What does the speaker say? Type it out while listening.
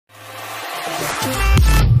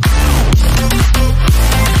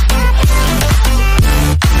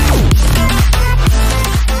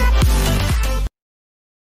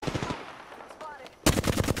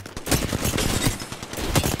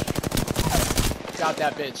Got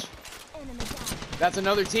that bitch. That's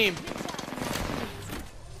another team.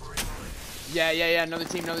 Yeah, another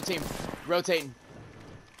team, Rotating.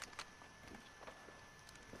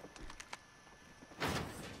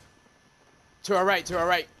 To our right.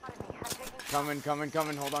 Coming,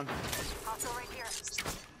 hold on.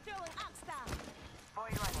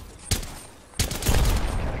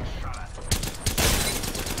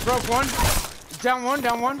 Broke one. Down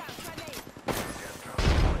one.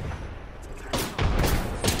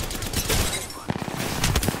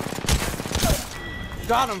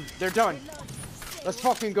 Got him. They're done. Let's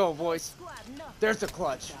fucking go, boys. There's the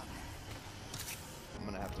clutch. I'm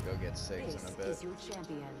gonna have to go get six in a bit.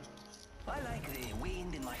 I like the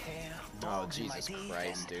wind in my hair. Oh, Jesus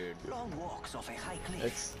Christ, dude.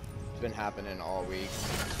 It's been happening all week.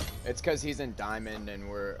 It's because he's in diamond and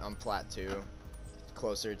we're on plat 2,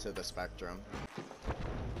 closer to the spectrum.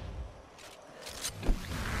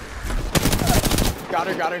 Got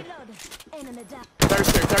her.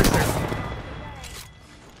 Thirster.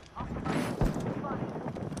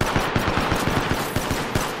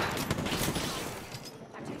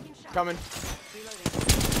 Coming.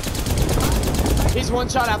 He's one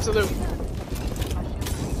shot absolute.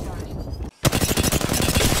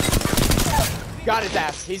 Got his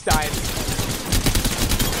ass. He's dying.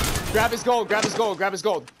 Grab his gold.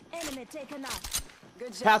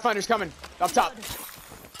 Pathfinder's coming. Up top.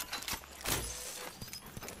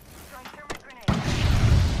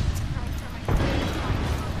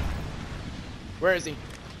 Where is he?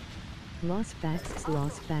 Lost facts.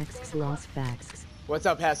 What's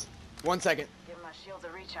up, Hess? 1 second. Give my shields a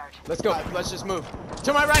recharge. Let's go. Let's just move.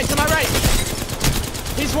 To my right.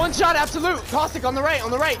 He's one shot absolute. Caustic on the right.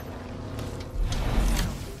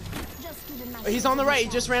 He's on the right. He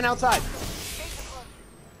just ran outside.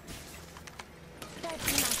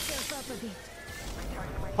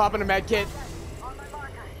 Popping a med kit.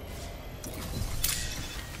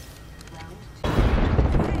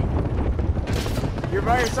 You're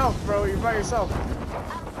by yourself, bro.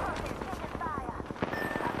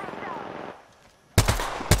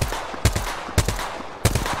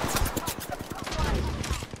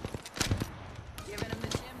 Giving him the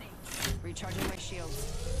chimney. Recharging my shields.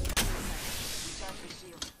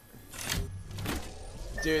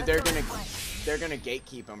 Dude, they're gonna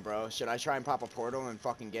gatekeep him, bro. Should I try and pop a portal and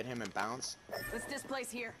fucking get him and bounce? Let's displace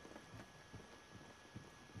here.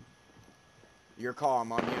 Your call,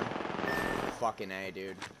 I'm on you. Fucking A,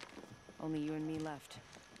 dude. Only you and me left.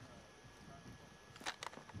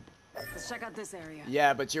 Let's check out this area.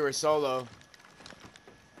 Yeah, but you were solo.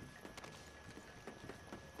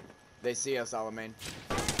 They see us, Alamein.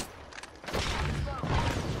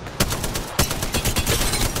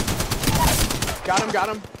 Got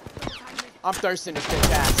him. I'm thirsting this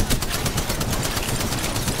bitch ass.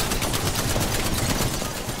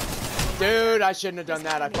 Dude, I shouldn't have done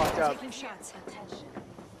that. I fucked up.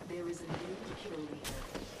 There is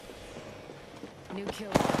a new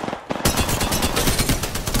kill.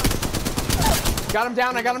 Got him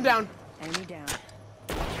down. Enemy down.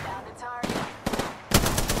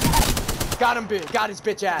 Got him, got his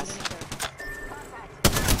bitch ass.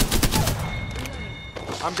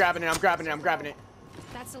 I'm grabbing it.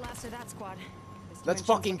 That's the last of that squad. Let's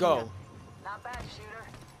fucking go. Not bad, shooter.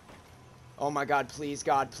 Oh my god, please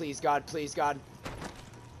God.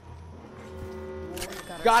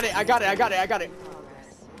 Got it, I got it.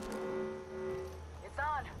 It's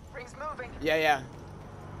on. Ring's moving. Yeah.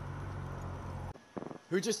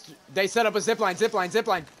 They set up a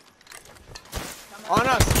zipline. On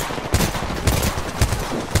us.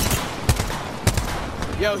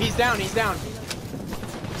 Yo, he's down.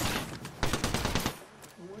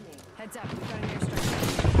 Heads up, we got an airstrike.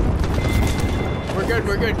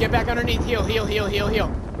 We're good. Get back underneath. Heal.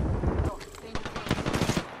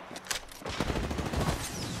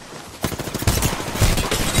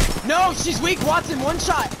 No, she's weak. Watson, one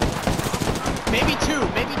shot. Maybe two.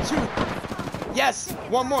 Yes,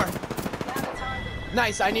 one more.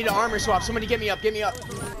 Nice, I need an armor swap. Somebody get me up.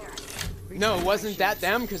 No, wasn't that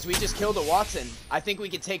them? Because we just killed a Watson. I think we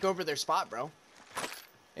could take over their spot, bro.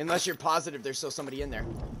 Unless you're positive there's still somebody in there.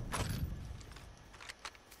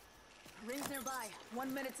 Rings nearby.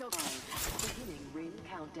 1 minute till beginning ring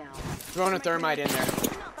countdown. Throwing a thermite in there.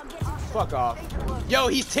 Fuck off. Yo,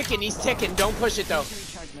 he's ticking. Don't push it though.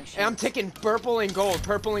 And I'm ticking purple and gold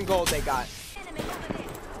they got.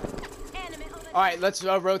 Alright, let's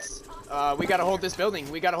rotate. We gotta hold this building.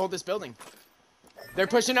 We gotta hold this building. They're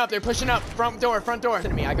pushing up. They're pushing up. Front door. Front door. To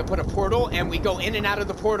me, I could put a portal, and we go in and out of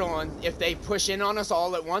the portal. And if they push in on us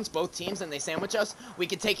all at once, both teams, and they sandwich us, we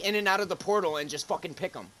could take in and out of the portal and just fucking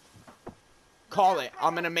pick them. Call it.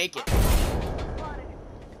 I'm gonna make it.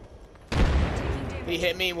 He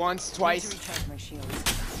hit me once, twice.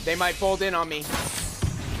 They might fold in on me.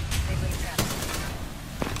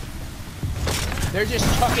 They're just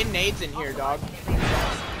chucking nades in here, dog.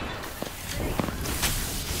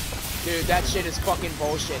 Dude, that shit is fucking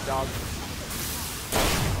bullshit, dog.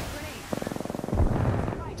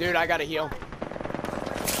 Dude, I gotta heal.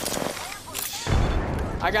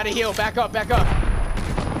 I gotta heal. Back up, back up.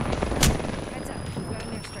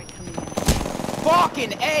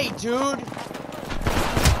 Fucking A, dude.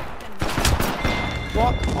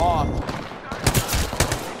 Fuck off.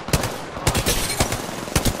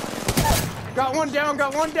 Got one down,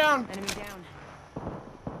 got one down. Enemy down.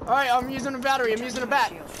 Alright, I'm using a battery. I'm using a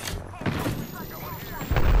bat.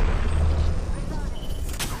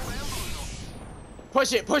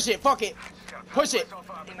 Push it, fuck it. Push it.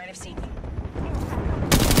 They might have seen me.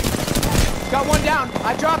 Got one down.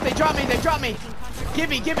 I dropped, they dropped me, they dropped me. Give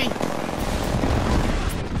me, give me.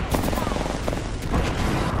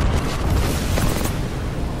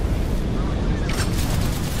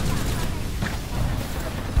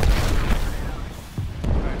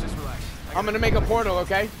 I'm gonna make a portal,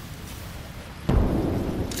 okay?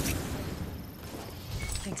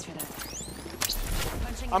 Thanks for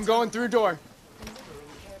that. I'm going through door.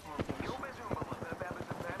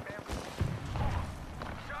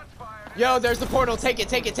 Yo, there's the portal. Take it,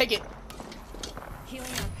 take it, take it.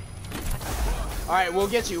 Healing up. Alright, we'll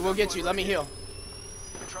get you, we'll get you. Let me heal.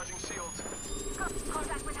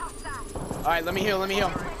 Alright, let me heal, let me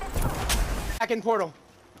heal. Back in portal.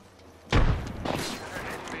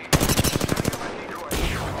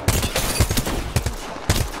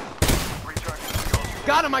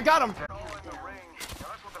 Got him, I got him.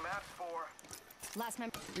 Last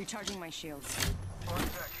member. Recharging my shields.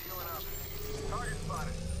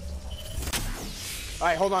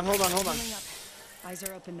 Alright, hold on, hold on, hold on. Healing up. Eyes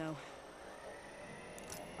are open though.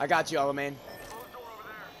 I got you, Alamein.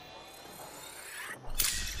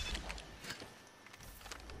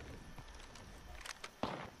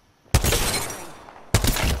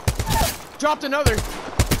 Dropped another.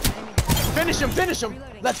 Finish him, finish him.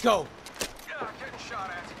 Let's go.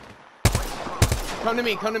 Come to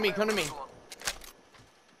me, come to me, come to me.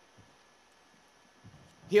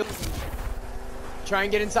 Heal. Try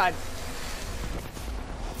and get inside.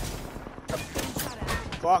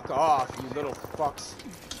 Fuck off, you little fucks.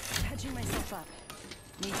 Patching myself up.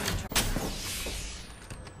 Need to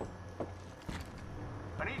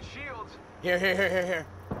I need shields. Here, here, here, here, here.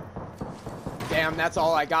 Damn, that's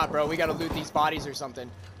all I got, bro. We gotta loot these bodies or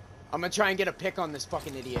something. I'm gonna try and get a pick on this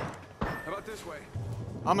fucking idiot. How about this way?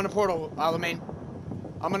 I'm gonna portal, Alamein.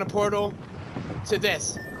 I'm gonna portal to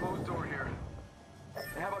this. Closed door here.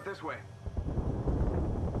 And how about this way?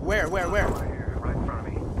 Where? Right here, right in front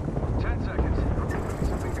of me. 10 seconds.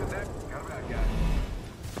 Something good there? Got a bad guy.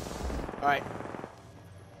 Alright.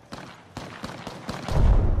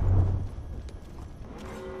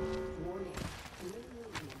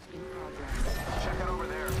 Check out over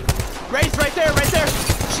there. Wraith, right there, right there.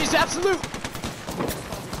 She's absolute.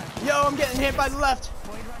 Yo, I'm getting hit by the left.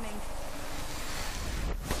 avoid running.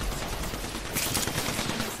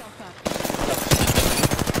 Myself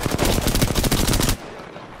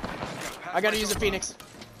up. I gotta use a Phoenix.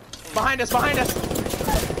 Behind us, behind us.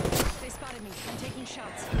 They spotted me. I'm taking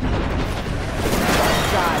shots.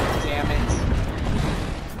 God damn it.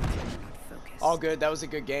 Focus. All good, that was a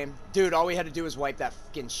good game. Dude, all we had to do was wipe that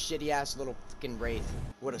fucking shitty ass little fucking Wraith.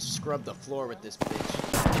 Would have scrubbed the floor with this bitch.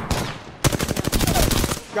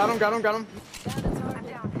 Got him, got him, got him.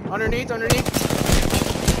 Underneath, underneath.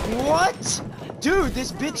 What? Dude,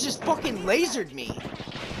 this bitch just fucking lasered me.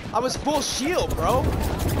 I was full shield, bro.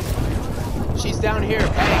 She's down here.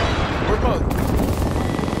 Bang. We're both.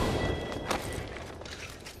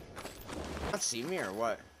 Not see me or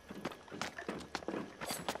what?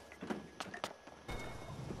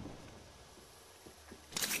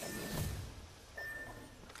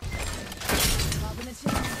 Pop in the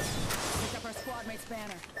team. Pick up our squad mate's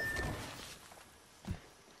banner.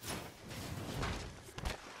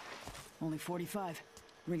 Only 45.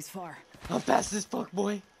 Rings far. I'm fast as fuck,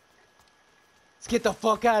 boy. Let's get the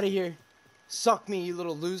fuck out of here. Suck me, you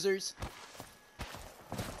little losers.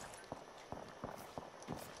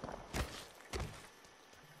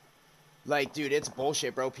 Like, dude, it's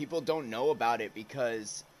bullshit, bro. People don't know about it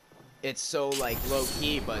because it's so like low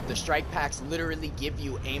key, but the strike packs literally give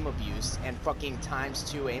you aim abuse and fucking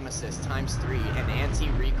 ×2 aim assist, ×3 and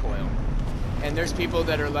anti-recoil. And there's people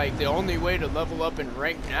that are like, the only way to level up in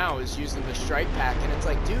rank now is using the strike pack, and it's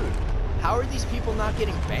like, dude, how are these people not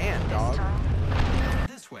getting banned, dog?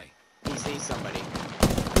 This way. He sees somebody.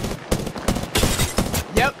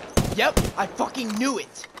 Yep, I fucking knew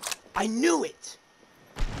it. I knew it.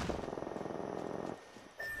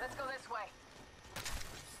 Let's go this way.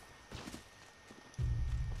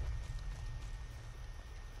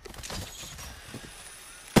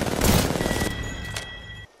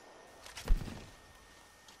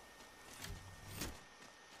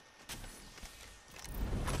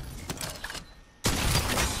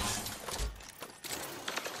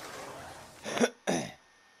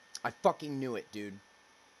 I fucking knew it, dude.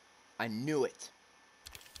 I knew it.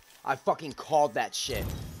 I fucking called that shit.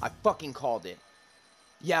 I fucking called it.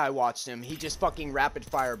 Yeah, I watched him. He just fucking rapid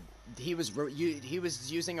fire. He was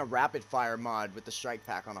using a rapid fire mod with the strike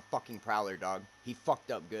pack on a fucking prowler, dog. He fucked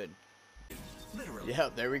up good. Literally.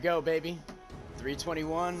 Yep, there we go, baby.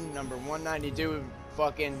 321, number 192.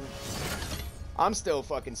 Fucking. I'm still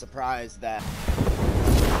fucking surprised that.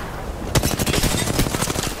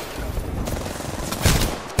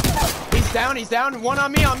 He's down. One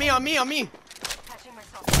on me. Catching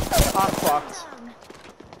myself. I'm fucked.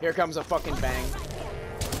 Here comes a fucking bang.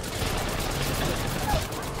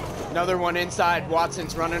 Another one inside.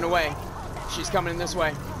 Watson's running away. She's coming this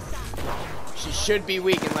way. She should be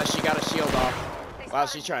weak unless she got a shield off. Wow,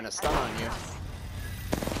 she's trying to stun on you.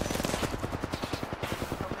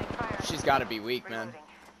 She's got to be weak, man.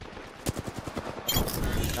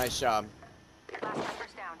 Nice job. Last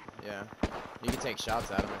sniper's down. Yeah. You can take shots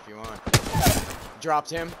at him if you want. Dropped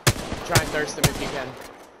him. Try and thirst him if you can.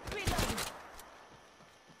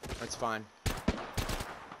 That's fine.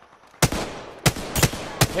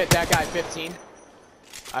 Hit that guy 15.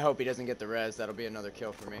 I hope he doesn't get the res. That'll be another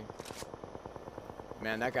kill for me.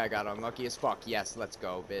 Man, that guy got unlucky as fuck. Yes, let's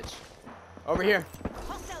go, bitch. Over here.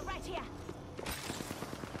 Hostile right here.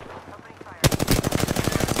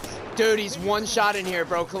 Dude, he's one shot in here,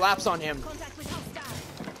 bro. Collapse on him. Contact with hostile.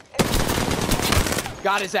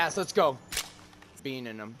 Got his ass. Let's go. Being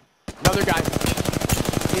in him. Another guy.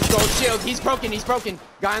 He's gold shield. He's broken.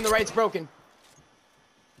 Guy on the right's broken.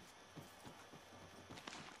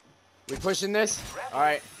 We pushing this?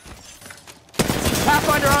 Alright.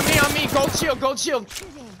 Pathfinder on me. Gold shield.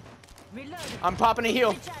 Reload. I'm popping a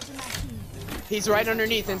heal. Recharging my shield. He's right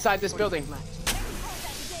underneath inside this building.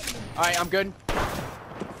 Alright, I'm good.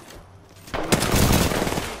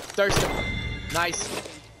 Thirst him. Nice.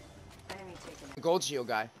 Enemy taken. Gold shield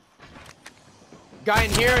guy. Guy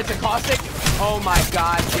in here, it's a caustic. Oh my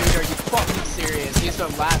god, dude, are you fucking serious? He's the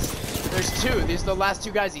last. There's two. These are the last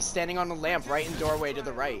two guys. He's standing on the lamp right in doorway to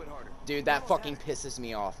the right. Dude, that fucking pisses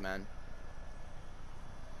me off, man.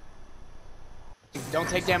 Don't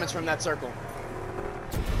take damage from that circle.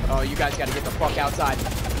 Oh, you guys gotta get the fuck outside.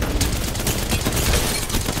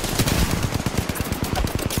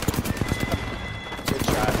 Good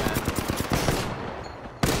try, man.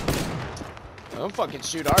 Don't fucking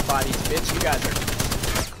shoot our bodies, bitch. You guys are...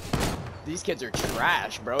 These kids are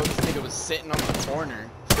trash, bro. This nigga was sitting on the corner.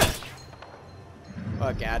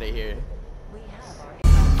 Fuck out of here.